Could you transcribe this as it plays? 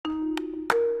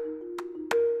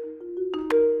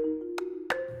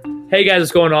Hey guys,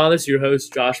 what's going on? This is your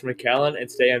host, Josh McCallan, and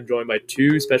today I'm joined by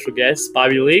two special guests,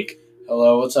 Bobby Leake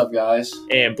Hello, what's up, guys?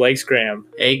 and Blake Scram.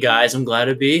 Hey guys, I'm glad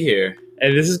to be here.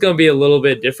 And this is going to be a little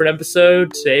bit different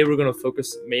episode. Today we're going to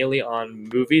focus mainly on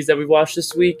movies that we watched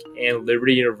this week and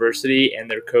Liberty University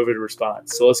and their COVID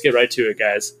response. So let's get right to it,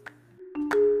 guys.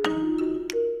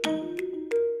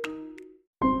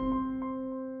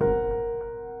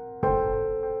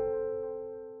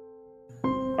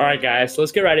 Alright guys, so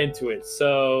let's get right into it.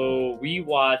 So we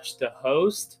watched The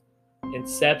Host,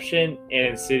 Inception, and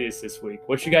Insidious this week.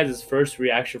 What's your guys' first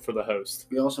reaction for The Host?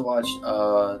 We also watched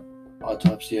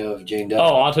Autopsy of Jane Doe.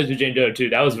 Oh, I'll tell you Jane Doe too.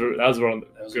 That was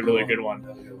a really good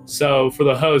one. So for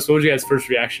The Host, what was your guys' first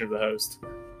reaction of The Host?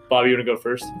 Bobby, you want to go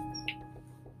first?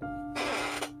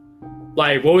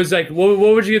 What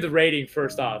would you give the rating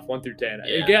first off, 1 through 10?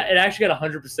 Yeah. It actually got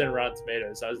 100% Rotten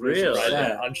Tomatoes. I was really surprised Yeah. at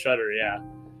that on Shudder, yeah.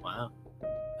 Wow.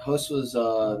 Host was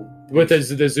With the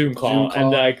Zoom call, Zoom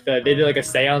call. and they did like a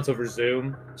seance over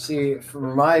Zoom. See, for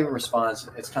my response,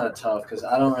 it's kind of tough because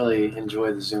I don't really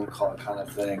enjoy the Zoom call kind of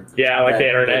thing. Yeah, like the That-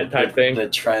 internet type thing. The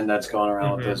trend that's going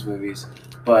around Mhm. with those movies.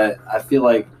 But I feel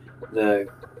like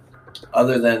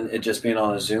other than it just being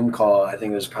on a Zoom call, I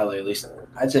think it was probably at least,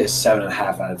 I'd say a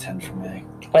 7.5 out of 10 for me.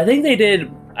 I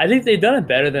think they've done it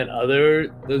better than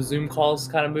those Zoom calls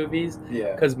kind of movies,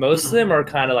 Yeah, because most of them are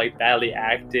kind of like badly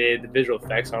acted. The visual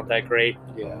effects aren't that great.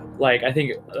 yeah. Like I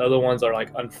think the other ones are like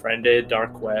Unfriended,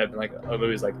 Dark Web, and like other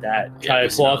movies like that. Yeah, Kind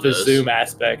we've of pull seen off the those. Zoom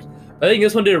aspect. But I think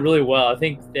this one did it really well. I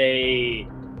think the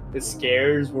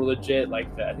scares were legit. I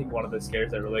think one of the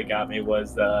scares that really got me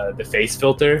was the face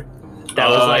filter that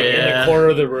was Oh, in the yeah. corner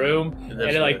of the room, and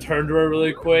That's it like right. turned to her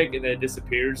really quick and then it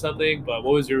disappeared or something. But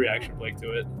what was your reaction, Blake,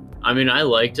 to it? I mean, I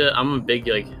liked it. I'm a big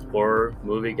horror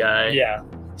movie guy. Yeah.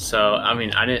 So I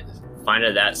mean, I didn't find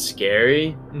it that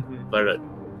scary, Mhm. but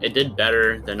it did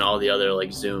better than all the other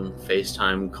Zoom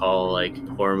FaceTime call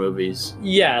horror movies.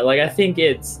 Yeah, I think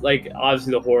it's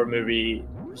obviously the horror movie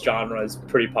genre is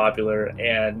pretty popular,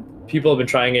 and people have been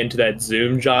trying into that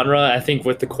Zoom genre. I think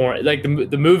with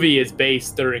the movie is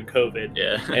based during COVID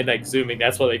Yeah. and Zooming.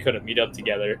 That's why they couldn't meet up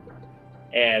together,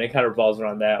 and it kind of revolves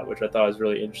around that, which I thought was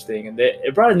really interesting, and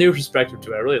it brought a new perspective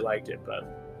to it. I really liked it, but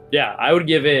yeah, I would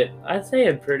give it. I'd say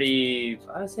 7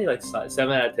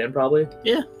 out of 10 probably.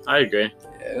 I agree.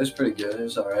 Yeah, it was pretty good. It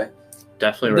was all right.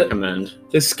 Definitely The- recommend.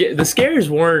 The scares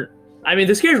weren't. I mean,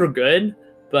 the scares were good,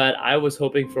 but I was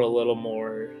hoping for a little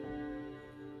more.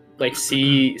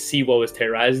 See what was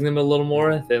terrorizing them a little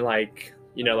more than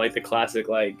the classic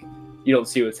you don't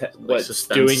see what's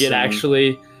suspense doing it scene.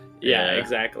 actually. Yeah, Yeah.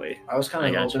 exactly. I was kind I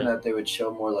of gotcha. hoping that they would show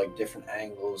more different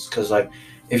angles because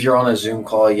if you're on a Zoom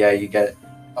call, yeah, you get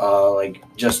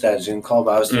just that Zoom call.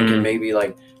 But I was thinking Mhm. maybe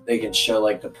they can show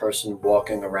the person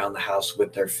walking around the house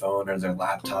with their phone or their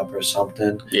laptop or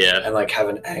something, Yeah. and have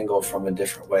an angle from a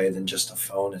different way than just a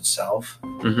phone itself.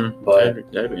 Mm-hmm.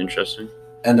 But That'd be interesting.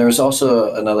 and there was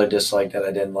also another dislike that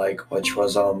I didn't like, which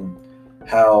was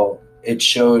how it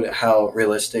showed how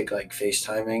realistic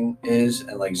FaceTiming is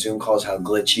and Zoom calls how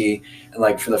glitchy,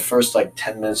 and for the first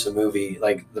 10 minutes of the movie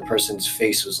the person's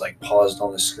face was paused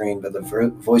on the screen but the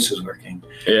voice was working,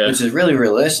 Yeah. which is really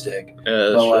realistic, Yeah,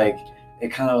 that's but true.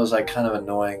 it kind of was kind of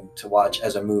annoying to watch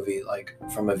as a movie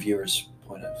from a viewer's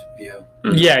point of view.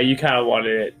 Mhm. Yeah, you kind of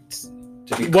wanted it.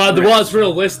 To be While correct. it's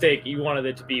realistic, you wanted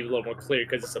it to be a little more clear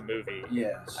because it's a movie.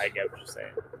 Yes. I get what you're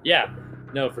saying. Yeah,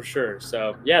 no, for sure.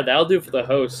 So yeah, that'll do for The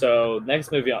Host. So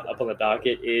next movie up on the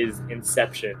docket is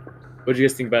Inception. What do you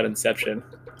guys think about Inception?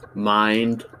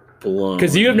 Mind blown.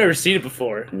 Because you have never seen it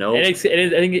before. Nope. And I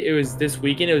think it was this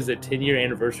weekend. It was the 10-year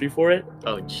anniversary for it.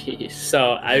 Oh jeez.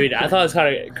 So I mean, I thought it was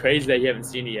kind of crazy that you haven't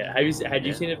seen it yet. Had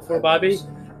you Yeah. seen it before, Bobby?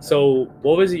 So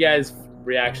what was your guys'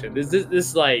 reaction? This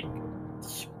is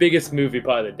biggest movie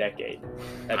probably of the decade.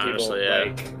 That Honestly, yeah.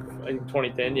 I think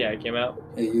 2010. Yeah, it came out.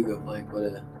 Hey, you go, Blake.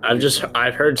 What?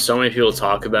 I've heard so many people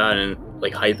talk about it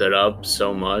and hype it up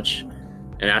so much,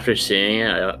 and after seeing it,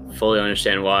 I fully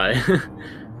understand why.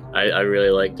 I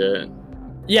really liked it.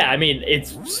 Yeah, I mean,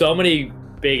 it's so many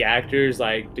big actors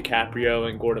like DiCaprio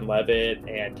and Gordon Levitt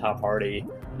and Tom Hardy,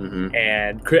 Mm-hmm.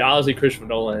 and obviously Christopher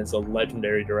Nolan is a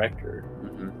legendary director,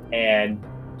 Mm-hmm. and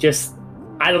just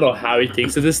I don't know how he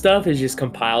thinks of this stuff. He just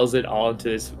compiles it all into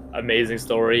this amazing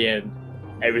story, and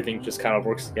everything just kind of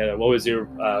works together. What was your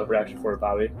reaction for it,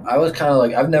 Bobby? I was kind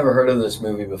of I've never heard of this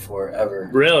movie before ever.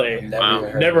 Really? I've never Wow.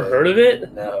 even Never heard of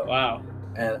it? No. Wow.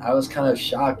 And I was kind of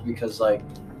shocked because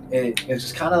it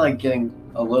was kind of getting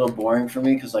a little boring for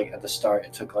me because at the start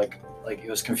it took it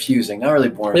was confusing, not really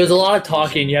boring. There's a but lot of confusing.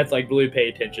 talking. You have to really pay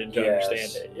attention to Yes,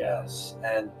 understand it. Yeah. Yes,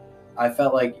 and I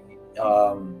felt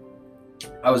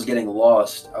I was getting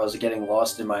lost. I was getting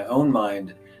lost in my own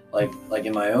mind, like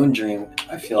in my own dream.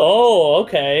 I feel. Oh,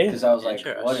 okay. Because I was like,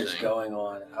 what is going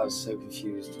on? I was so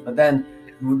confused. But then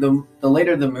the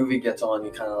later the movie gets on,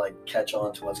 you kind of like catch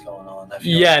on to what's going on. I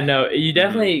feel Yeah, like. no, you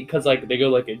definitely, because like they go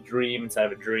like a dream inside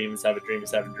of a dream inside of a dream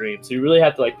inside of a dream. So you really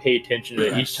have to like pay attention to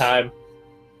it each time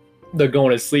they're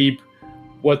going to sleep,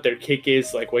 what their kick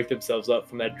is, like wake themselves up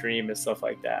from that dream and stuff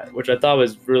like that, which I thought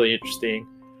was really interesting.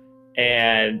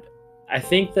 And I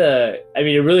think it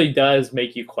really does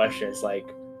make you question. It's like,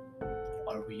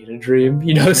 are we in a dream?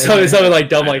 You know, something like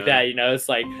dumb like that. You know, it's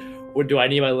like, what do I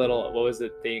need my little, what was the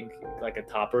thing, like a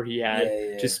topper he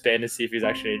had to spin to see if he's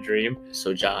actually in a dream?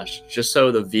 So Josh, just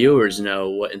so the viewers know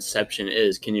what Inception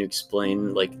is, can you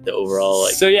explain like the overall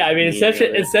like? So yeah, I mean,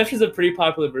 Inception's a pretty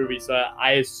popular movie, so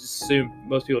I assume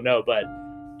most people know, but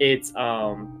it's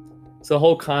so the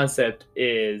whole concept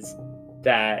is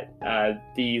that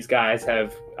these guys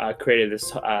have created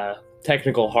this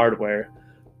technical hardware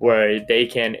where they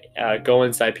can go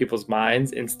inside people's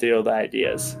minds and steal the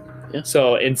ideas. Yeah.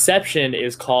 So Inception they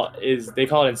call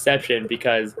it Inception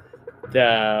because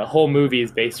the whole movie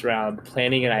is based around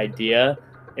planning an idea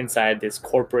inside this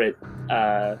corporate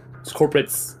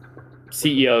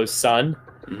CEO's son.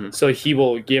 Mm-hmm. So he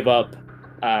will give up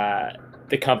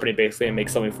the company basically and make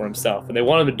something for himself. And they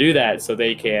want him to do that so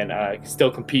they can still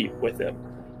compete with him.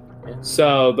 Yeah.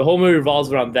 So the whole movie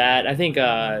revolves around that. I think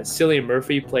Cillian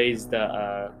Murphy plays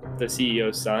the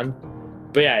CEO's son.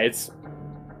 But yeah, it's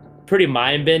pretty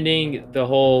mind-bending. The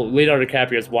whole Leonardo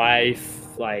DiCaprio's wife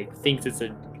thinks it's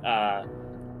a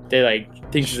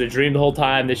thinks she's a dream the whole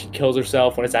time, that she kills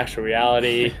herself when it's actually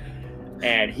reality.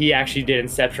 And he actually did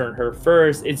Inception on her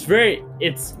first. It's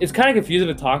kind of confusing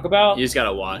to talk about. You just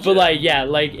gotta watch but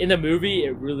it. In the movie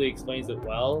it really explains it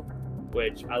well,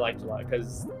 which I liked a lot,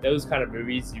 because those kind of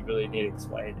movies you really need to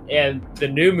explain. And the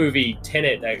new movie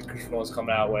Tenet that Christopher Nolan's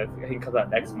coming out with, I think it comes out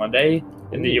next Monday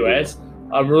in the US.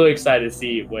 I'm really excited to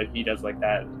see what he does with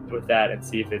that and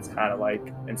see if it's kind of like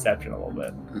Inception a little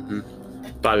bit. Mm-hmm.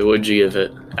 Bobby, what would you give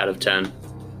it out of 10?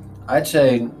 I'd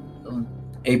say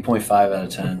 8.5 out of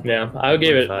 10. Yeah, I would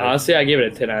give it, honestly, I give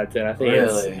it a 10 out of 10. I think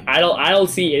really? I don't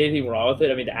see anything wrong with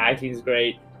it. I mean, the acting is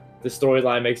great. The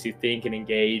storyline makes you think and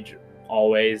engage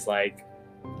always. I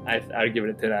would give it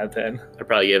a 10 out of 10. I'd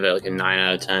probably give it like a 9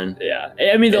 out of 10. Yeah.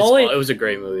 I mean, it was a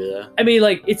great movie though. I mean,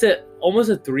 it's almost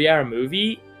a 3-hour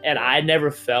movie, and I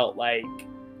never felt like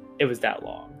it was that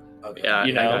long. Okay. Yeah,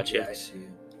 you know? I got you. Yeah, I see.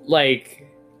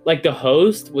 Like the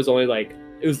host was only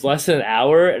it was less than an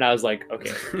hour, and I was like,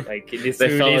 okay, this They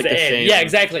movie felt needs like to the end. same. Yeah,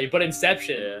 exactly. But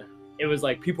Inception, Yeah. it was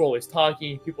like people always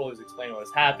talking, people always explaining what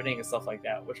was happening and stuff like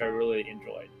that, which I really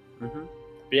enjoyed. Mm-hmm.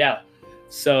 But yeah,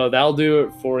 so that'll do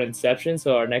it for Inception.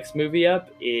 So our next movie up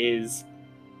is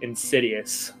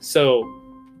Insidious. So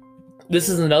this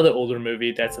is another older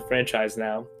movie that's a franchise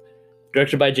now,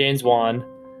 directed by James Wan,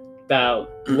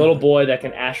 about a little boy that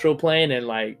can astroplane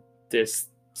and this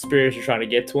spirits are trying to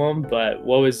get to him. But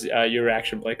what was your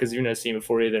reaction, Blake? Because you've never seen it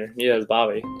before either. Neither has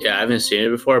Bobby. Yeah, I haven't seen it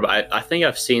before, but I think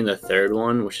I've seen the third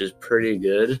one, which is pretty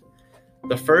good.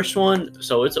 The first one,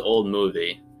 so it's an old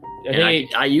movie. I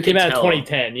think you it came can out in tell.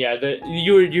 2010. Yeah,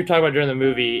 you're talking about during the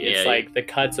movie. It's Yeah, the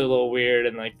cuts are a little weird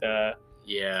and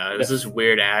Yeah, this is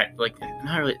weird not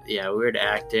really. Yeah, weird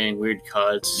acting, weird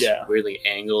cuts. Yeah. Weird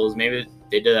angles. Maybe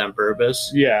they did that on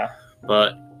purpose. yeah.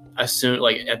 But as soon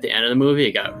at the end of the movie,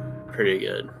 it got pretty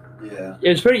good. Yeah.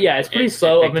 It's pretty It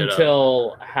slow up picked it up.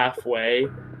 until halfway,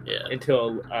 Yeah.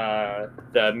 until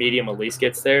the medium Elise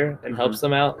gets there and Mm-hmm. helps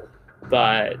them out.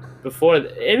 But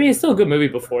it's still a good movie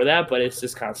before that, but it's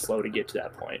just kind of slow to get to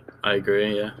that point. I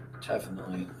agree. Yeah.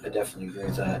 Definitely. I definitely agree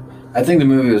with that. I think the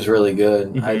movie was really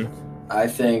good. Mhm. I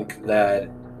think that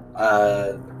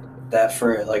that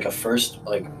for a first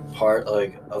part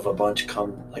of a bunch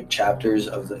chapters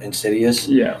of the Insidious,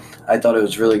 Yeah. I thought it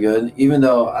was really good. Even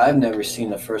though I've never seen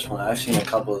the first one, I've seen a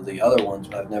couple of the other ones,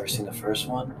 but I've never seen the first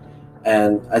one.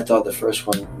 And I thought the first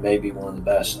one may be one of the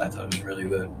best. I thought it was really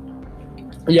good.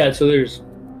 Yeah, so there's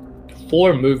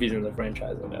 4 movies in the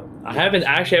franchise I know. I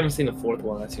actually haven't seen the 4th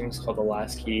one. I think it's called The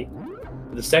Last Key.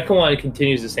 The second one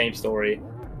continues the same story.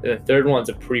 And the third one's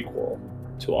a prequel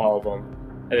to all of them.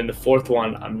 And then the 4th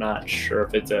one, I'm not sure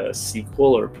if it's a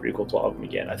sequel or a prequel to all of them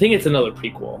again. I think it's another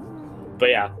prequel. But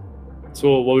yeah.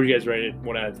 So what would you guys rate it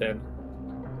 1 out of 10?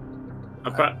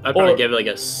 I'd probably give it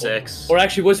a 6. Or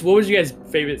actually, what was your guys'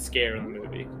 favorite scare in the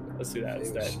movie? Let's do that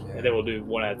instead. Scare. And then we'll do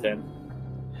 1 out of 10.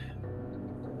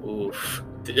 Oof.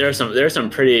 There's some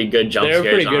pretty good jump They're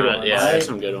scares pretty good on it. ones. Yeah, there's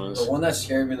some good ones. The one that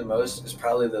scared me the most is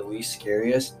probably the least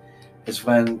scariest. Is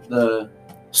when the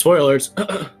Spoilers.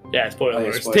 Yeah, spoiler Oh, yeah,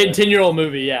 alerts. spoiler. 10-year-old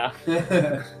movie, yeah.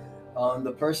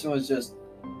 The person was just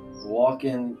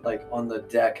walking like on the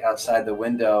deck outside the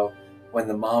window when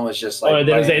the mom was just like. Oh,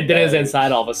 then it was laying inside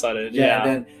there. all of a sudden. Yeah,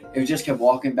 and then it just kept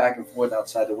walking back and forth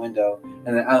outside the window,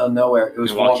 and then out of nowhere it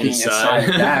was walking inside.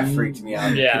 That freaked me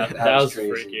out. Yeah, that was crazy.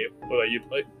 freaky. What about you,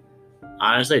 Blake?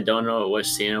 Honestly, I don't know what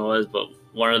scene it was, but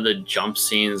one of the jump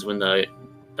scenes when the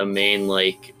main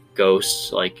like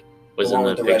ghost like was The in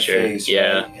one the with red picture. face,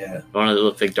 Yeah, right? Yeah. one of the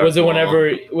looked like Darth Was it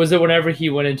Maul. whenever he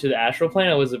went into the astral plane,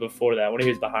 or was it before that when he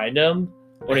was behind him?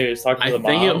 When he was talking to I the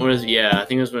think mom? it was. Yeah, I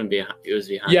think it was when it was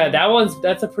behind. Yeah, him.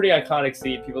 that's a pretty iconic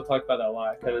scene. People talk about that a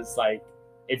lot because it's like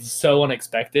it's so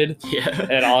unexpected, Yeah.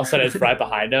 and all of a sudden it's right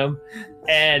behind him.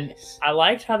 And I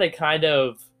liked how they kind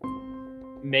of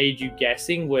made you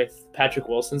guessing with Patrick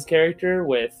Wilson's character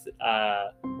with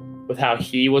how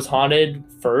he was haunted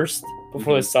first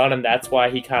before his son, and that's why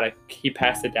he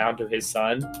passed it down to his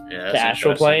son, Yeah, the that's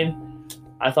astral interesting. plane.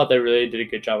 I thought they really did a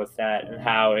good job with that, and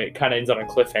how it kind of ends on a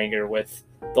cliffhanger with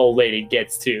the old lady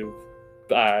gets to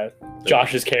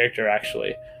Josh's character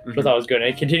actually, which I thought was good. And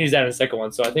it continues that in the second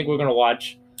one, so I think we're gonna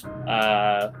watch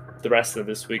the rest of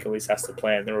this week. At least that's the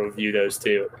plan. Then we'll review those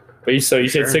too. But you Sure.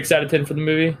 said 6 out of 10 for the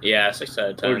movie. Yeah, 6 out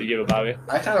of 10. What would you give it, Bobby?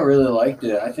 I kind of really liked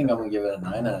it. I think I'm gonna give it a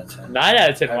 9 out of 10. 9 out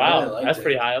of 10. I Wow, really liked that's it.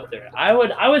 pretty high up there. I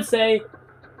would say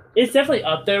it's definitely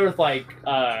up there with like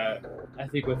I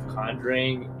think with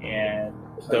Conjuring and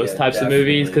those yeah, types of definitely.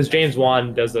 movies because James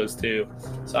Wan does those too.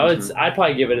 So I'd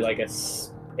probably give it like a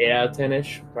 8 out of 10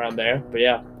 ish around there. But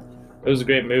yeah, it was a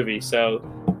great movie. So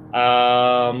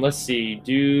let's see.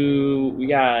 We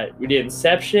did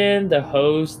Inception, The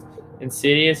Host,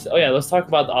 Insidious. Oh yeah, let's talk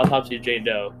about the Autopsy of Jane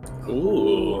Doe.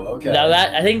 Ooh. Okay. Now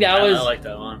I think that was I like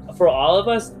that one. for all of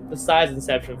us, besides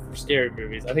Inception for scary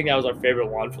movies, I think that was our favorite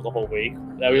one for the whole week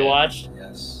that we Yeah. watched.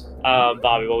 Yes.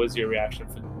 Bobby, what was your reaction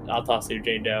for Autopsy of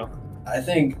Jane Doe? I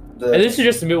think And this is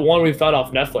just the one we found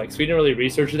off Netflix. We didn't really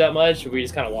research it that much. We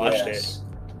just kind of watched it.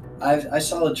 I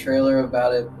saw the trailer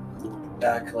about it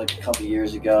back like a couple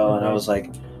years ago, and I was like,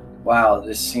 wow,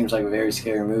 this seems like a very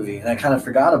scary movie. And I kind of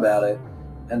forgot about it.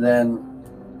 And then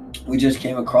we just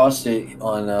came across it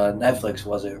on Netflix,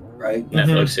 was it, right?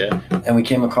 Netflix, yeah. And we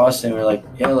came across it, and we were like,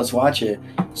 yeah, let's watch it.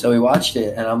 So we watched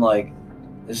it, and I'm like,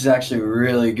 this is actually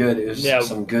really good. It was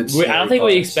some good I don't think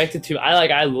we parts. expected to.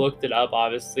 I looked it up,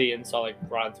 obviously, and saw like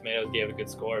Rotten Tomatoes gave a good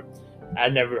score.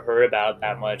 I'd never heard about it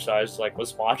that much, so I was like,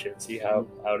 let's watch it and see how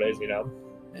it is, you know?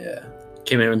 Yeah.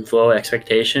 Came in with low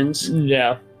expectations.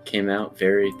 Yeah. Came out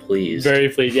very pleased. Very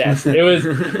pleased, yes. It was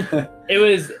an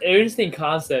interesting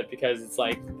concept because it's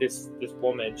like this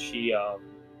woman, she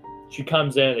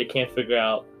comes in and they can't figure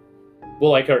out,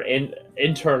 well, like her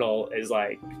internal is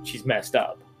like she's messed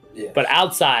up, Yeah. but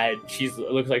outside it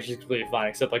looks like she's completely fine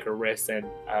except like her wrists and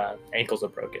ankles are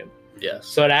broken. Yes.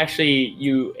 So it actually,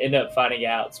 you end up finding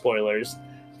out, spoilers,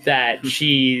 that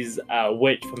she's a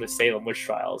witch from the Salem witch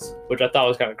trials, which I thought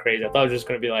was kind of crazy. I thought it was just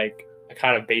going to be like a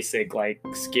kind of basic like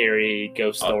scary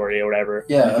ghost story or whatever.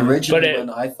 Yeah, originally But when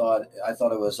I thought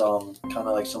it was kind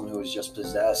of like someone who was just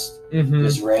possessed Mhm.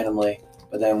 just randomly.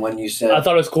 But then when you said I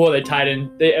thought it was cool they tied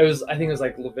in. I think it was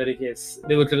like Leviticus.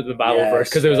 They looked at the Bible Yes, verse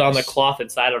because it was on the yes. cloth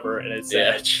inside of her, and it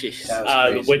Yeah, said jeez. That was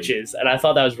the crazy. witches, and I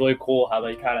thought that was really cool how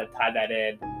they kind of tied that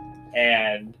in.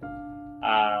 And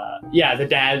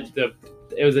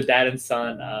it was a dad and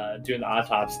son doing the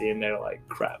autopsy, and they're like,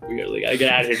 "Crap, we really gotta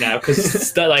get out of here now,"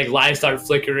 because like lights start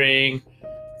flickering.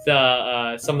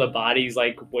 Some of the bodies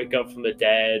like wake up from the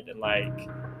dead, and like,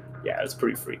 yeah, it was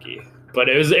pretty freaky. But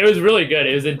it was really good.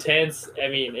 It was intense. I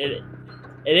mean, it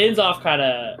ends off kind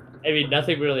of. I mean,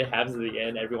 nothing really happens at the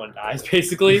end. Everyone dies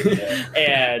basically, Yeah.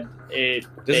 and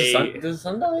Does the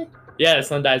sun die? yeah, the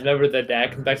son dies. Remember the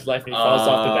dad comes back to life and he falls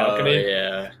off the balcony.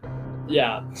 Yeah.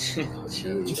 Yeah.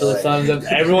 Jeez. So the son ends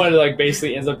up, everyone like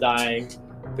basically ends up dying.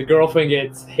 The girlfriend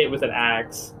gets hit with an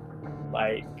axe.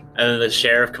 Like And then the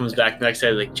sheriff comes back the next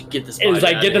day, like, get this body. it was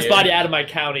like, out get of this here." body out of my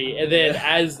county. And then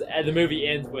as the movie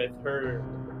ends with her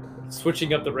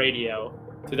switching up the radio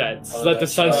to that Oh, "Let the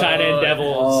that's Sunshine right. In" Devil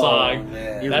Oh, song.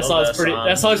 man. You That love song's pretty. song.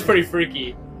 That song's pretty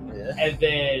freaky. Yeah. And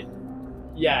then,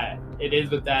 yeah, it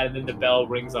is with that, and then the bell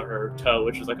rings on her toe,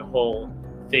 which was like a whole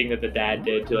thing that the dad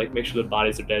did to like make sure the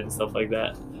bodies are dead and stuff like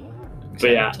that. But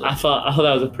yeah, Exactly. I thought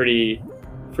that was a pretty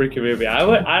freaky movie.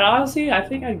 I'd honestly, I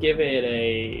think I'd give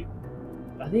it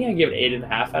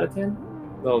 8.5 out of 10.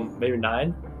 Well, maybe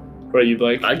 9. What are you,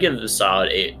 Blake? I'd give it a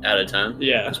solid 8 out of 10.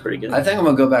 Yeah, That's pretty good. I think I'm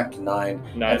gonna go back to 9.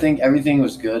 9. I think everything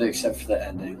was good except for the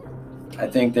ending. I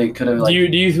think they could have like do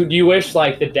you wish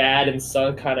like the dad and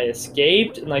son kind of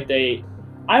escaped and like they?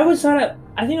 I think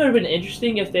it would have been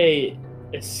interesting if they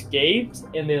escaped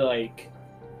and they like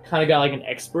kind of got like an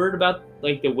expert about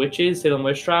like the witches, Salem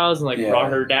witch trials, and like Yeah.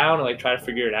 brought her down and like tried to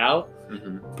figure it out.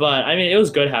 Mhm. But I mean, it was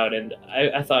good how it ended.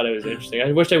 I thought it was interesting.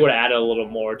 I wish they would have added a little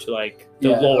more to like the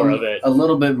lore of it. A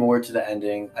little bit more to the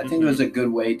ending. I think it was a good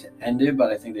way to end it,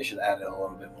 but I think they should add it a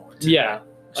little bit more. Yeah,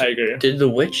 I agree. Did the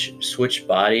witch switch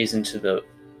bodies into the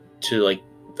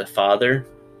father,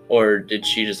 or did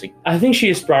she just like? I think she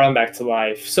just brought him back to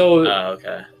life. So Oh,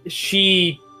 okay.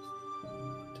 she,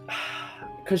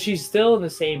 because she's still in the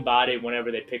same body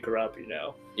whenever they pick her up, you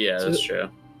know. Yeah, So- that's true.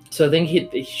 So I think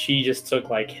she just took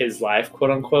like his life, quote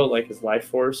unquote, like his life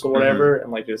force or whatever, and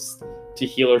like just to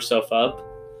heal herself up.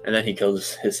 And then he killed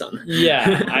his son.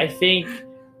 Yeah, I think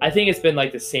it's been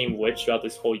like the same witch throughout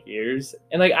this whole years,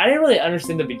 and like I didn't really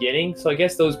understand the beginning. So I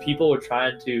guess those people were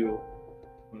trying to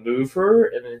move her,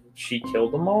 and then she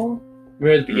killed them all.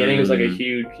 Remember at the beginning, it was like a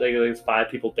huge, like there was 5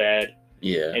 people dead,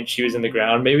 Yeah. and she was in the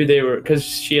ground. Maybe they were because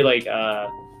she had like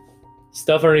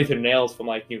stuff underneath her nails from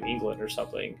like New England or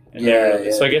something. And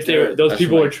so I guess those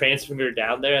people were transferring her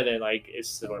down there, and then like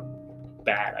it's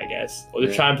bad, I guess. Or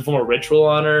they're trying to perform a ritual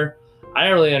on her. I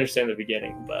don't really understand the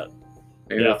beginning, but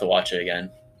Maybe we'll have to watch it again.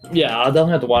 yeah, I'll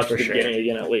definitely have to watch For the sure. beginning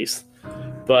again at least.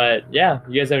 But yeah,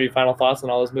 you guys have any final thoughts on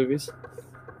all those movies?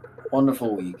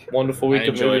 Wonderful week. Wonderful week I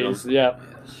of enjoyed movies. Yeah.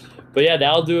 Yes. But yeah,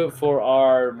 that'll do it for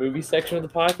our movie section of the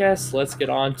podcast. Let's get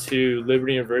on to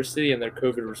Liberty University and their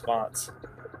COVID response.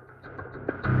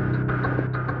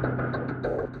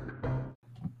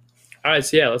 All right,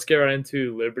 so yeah, let's get right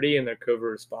into Liberty and their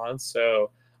COVID response. So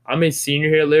I'm a senior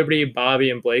here at Liberty. Bobby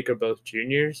and Blake are both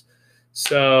juniors.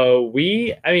 So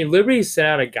Liberty sent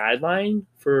out a guideline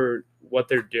for what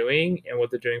they're doing and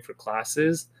what they're doing for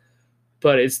classes,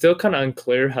 but it's still kind of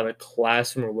unclear how the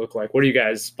classroom will look like. What do you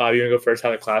guys, Bobby, you want to go first,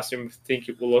 how the classroom think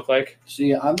it will look like?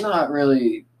 See, I'm not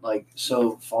really like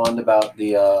so fond about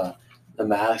the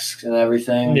masks and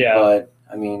everything. Yeah. But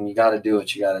I mean, you got to do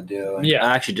what you got to do. And Yeah.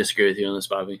 I actually disagree with you on this,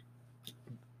 Bobby.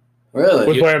 Really?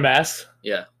 With wearing masks?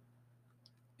 Yeah.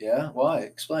 Yeah. Why?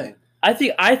 Explain. I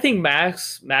think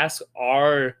masks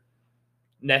are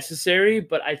necessary,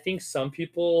 but I think some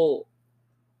people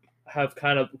have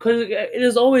kind of, because it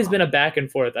has always been a back and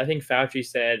forth. I think Fauci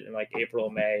said in like April,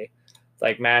 May,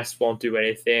 like masks won't do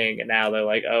anything, and now they're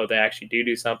like, oh, they actually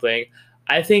do something.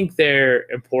 I think they're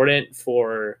important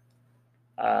for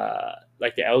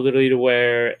like the elderly to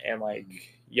wear, and like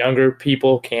younger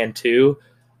people can too.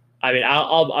 I mean,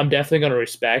 I'm definitely going to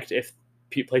respect if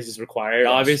places require it, Yes,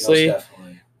 obviously. most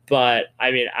definitely. But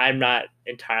I mean, I'm not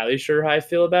entirely sure how I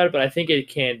feel about it, but I think it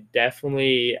can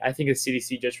definitely. I think the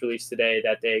CDC just released today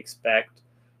that they expect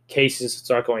cases to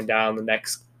start going down the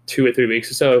next 2 or 3 weeks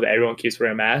or so if everyone keeps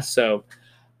wearing masks. So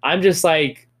I'm just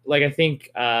like I think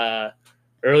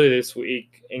earlier this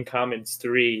week in Commons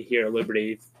 3 here at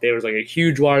Liberty, there was like a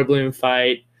huge water balloon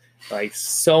fight, like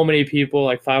so many people,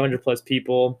 like 500 plus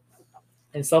people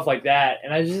and stuff like that.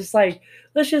 And I was just like,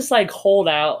 let's just like hold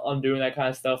out on doing that kind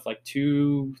of stuff like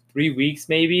 2-3 weeks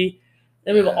maybe.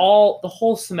 Then we have Yeah. the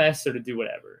whole semester to do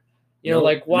whatever. You know,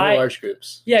 like why? No large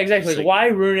groups. Yeah, exactly. It's Like, like- why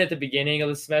ruin it at the beginning of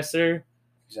the semester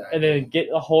Exactly. and then get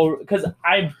the whole? Because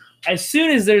as soon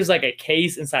as there's like a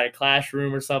case inside a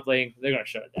classroom or something, they're gonna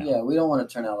shut it down. Yeah, we don't want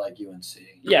to turn out like UNC.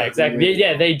 Yeah, Like, we exactly. really Yeah,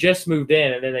 don't. they just moved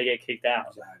in and then they get kicked out.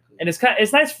 Exactly. And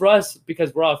it's nice for us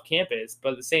because we're off campus,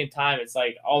 but at the same time, it's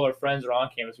like all our friends are on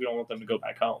campus. We don't want them to go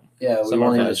back home. Yeah, we Some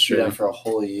won't of even that's see true. them for a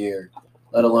whole year,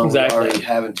 let alone Exactly. we already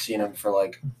haven't seen them for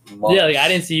like months. Yeah, like I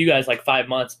didn't see you guys like 5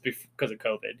 months because of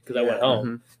COVID because I went Yeah.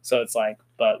 home. So it's like,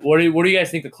 but what do you guys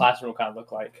think the classroom will kind of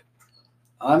look like?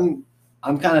 I'm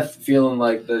kind of feeling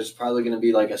like there's probably going to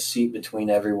be like a seat between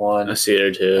everyone, I see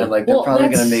there too. and like they're Well, probably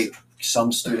going to that's- make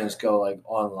some students go like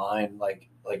online, like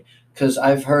because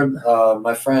I've heard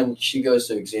my friend, she goes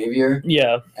to Xavier,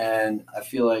 Yeah, and I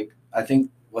think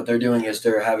what they're doing is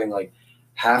they're having like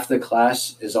half the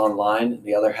class is online, and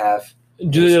the other half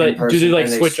do is they in like person,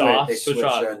 switch and they off? they Switch switch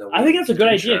off. during the I think week. that's a good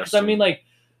idea because I Interesting. mean, like,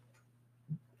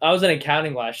 I was in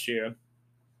accounting last year.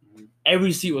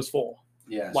 Every seat was full.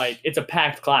 Yes. Like it's a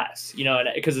packed class, you know,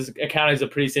 because accounting is a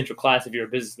pretty central class if you're a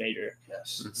business major.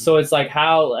 yes. So it's like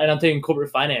how, and I'm taking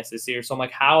corporate finance this year. So I'm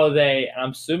like, how are they? And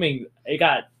I'm assuming it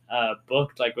got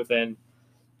booked like within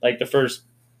like the first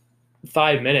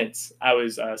 5 minutes. I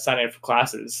was signing up for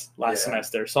classes last Yeah.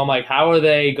 semester. So I'm like, how are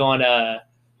they going to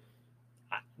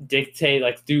dictate,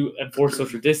 like enforce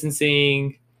social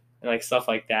distancing and like stuff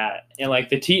like that? And like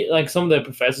like some of the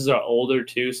professors are older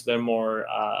too, so they're more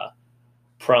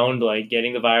prone to like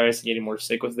getting the virus and getting more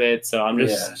sick with it. So I'm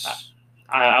just. Yes.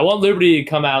 I want Liberty to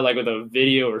come out like with a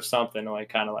video or something to like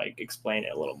kind of like explain it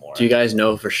a little more. Do you guys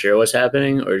know for sure what's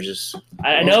happening, or just?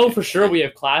 I know for sure we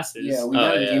have classes. Yeah, we Oh,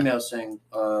 got an yeah. email saying,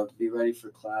 "Be ready for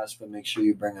class, but make sure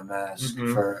you bring a mask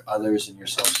Mhm. for others and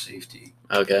yourself safety."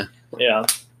 Okay. Yeah.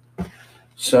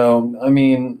 So I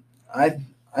mean,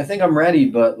 I think I'm ready,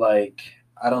 but like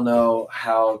I don't know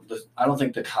how I don't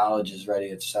think the college is ready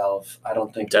itself. I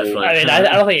don't think Definitely. I mean, I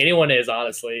don't think anyone is,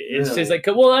 honestly. It's Really? just like,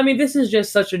 well, I mean, this is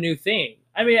just such a new thing.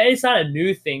 I mean, it's not a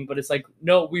new thing, but it's like,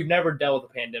 no, we've never dealt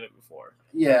with a pandemic before,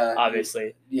 Yeah,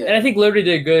 obviously. yeah. And I think Liberty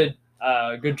did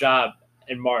a good job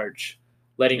in March,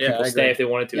 letting Yeah, people I stay agree. if they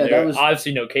wanted to. Yeah, There that are was-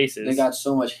 obviously no cases. They got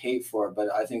so much hate for it, but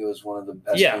I think it was one of the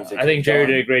best Yeah, things they I think could have Jerry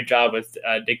done. did a great job with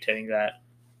dictating that.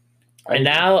 I And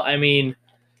agree. now, I mean,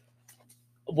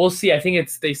 we'll see. I think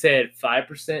they said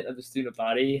 5% of the student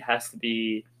body has to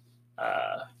be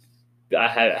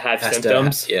have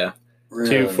symptoms Yeah.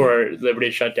 Really? for Liberty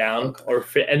to shut down,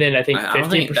 Okay. and then I think I don't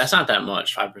 15%. think that's not that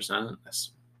much. 5%.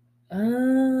 That's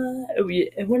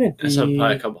It wouldn't be.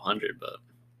 probably a couple hundred, but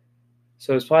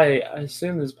So it's probably. I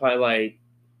assume there's probably like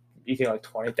you think like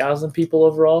 20,000 people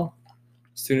overall,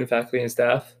 student, faculty, and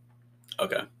staff.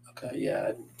 okay. Okay,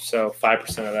 yeah. So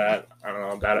 5% of that. I don't know.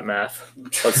 I'm bad at math.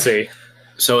 Let's see.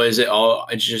 So is it all?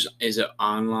 Is it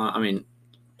online? I mean,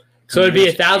 So it'd be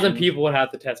Yes, 1,000 and- people would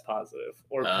have to test positive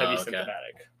or Oh, be okay.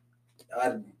 symptomatic. I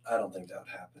don't think that would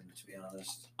happen, to be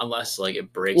honest. unless like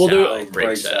it breaks Well, there- out, Like,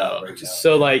 breaks out. breaks out.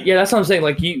 So like, yeah, that's what I'm saying.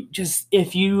 Like, you just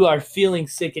if you are feeling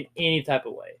sick in any type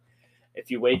of way, if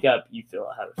you wake up, you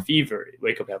have a fever, you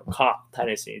wake up, you have a cough,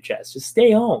 tightness in your chest, just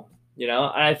stay home. You know,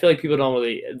 and I feel like people don't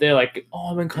really. They're like, oh,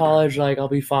 I'm in college, like I'll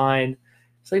be fine.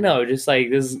 It's like no, just like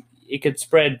this, it could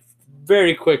spread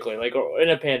very quickly, like or in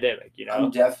a pandemic. You know.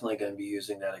 I'm definitely going to be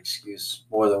using that excuse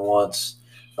more than once.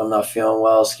 If I'm not feeling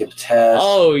well, skip a test.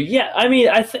 Oh yeah, I mean,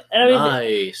 Nice. I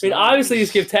mean, obviously you nice.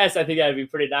 skip tests. I think that'd be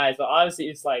pretty nice, but obviously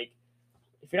it's like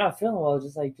if you're not feeling well,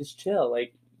 just chill.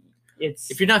 Like it's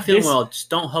If you're not feeling this- well, just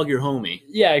don't hug your homie.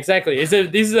 Yeah, exactly. This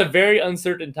is a very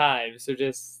uncertain time, so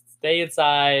just stay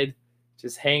inside,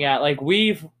 just hang out. Like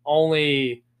we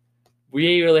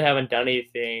really haven't done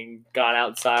anything, gone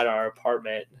outside our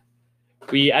apartment.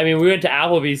 We went to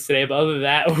Applebee's today, but other than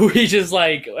that, we just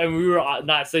we were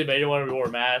not saying anyone wore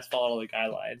masks, following all the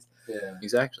guidelines. Yeah.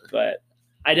 Exactly. But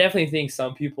I definitely think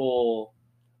some people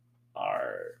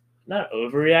are not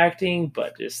overreacting,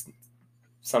 but just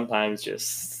sometimes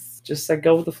just like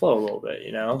go with the flow a little bit,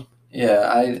 you know?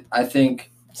 Yeah, I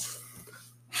think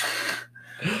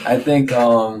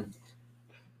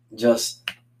just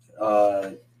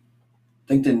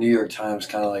think the New York Times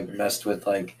kind of like messed with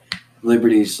like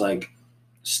Liberty's like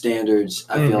standards.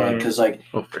 I feel like because like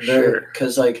Oh, for sure.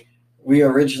 because like we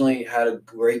originally had a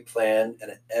great plan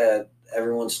and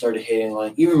everyone started hating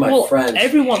like even my friends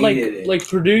everyone hated it. like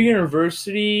Purdue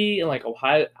University and like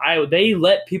Ohio, they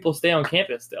let people stay on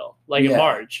campus still, like in Yeah.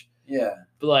 March, Yeah,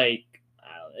 but like,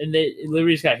 and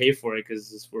Liberty's got hate for it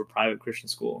because we're a private Christian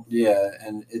school. yeah,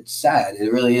 and it's sad.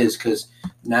 It really is because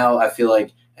now I feel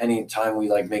like anytime we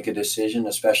like make a decision,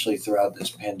 especially throughout this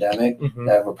pandemic, Mhm.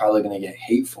 that we're probably gonna get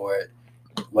hate for it.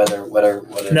 Whether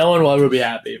No one will ever be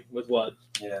happy with what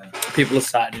yeah. people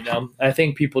decide, you know? I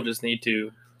think people just need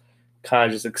to kind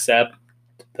of just accept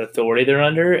the authority they're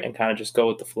under and kind of just go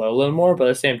with the flow a little more. But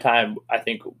at the same time, I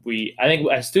think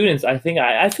as students, I feel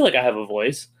like I have a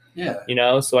voice, Yeah. you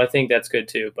know? So I think that's good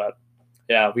too. But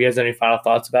yeah, you guys have any final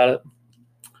thoughts about it?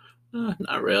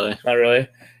 Not really. Not really.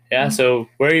 Yeah, so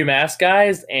wear your mask,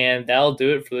 guys, and that'll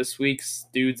do it for this week's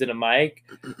Dudes in a Mic.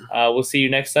 We'll see you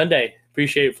next Sunday.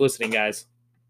 Appreciate it for listening, guys.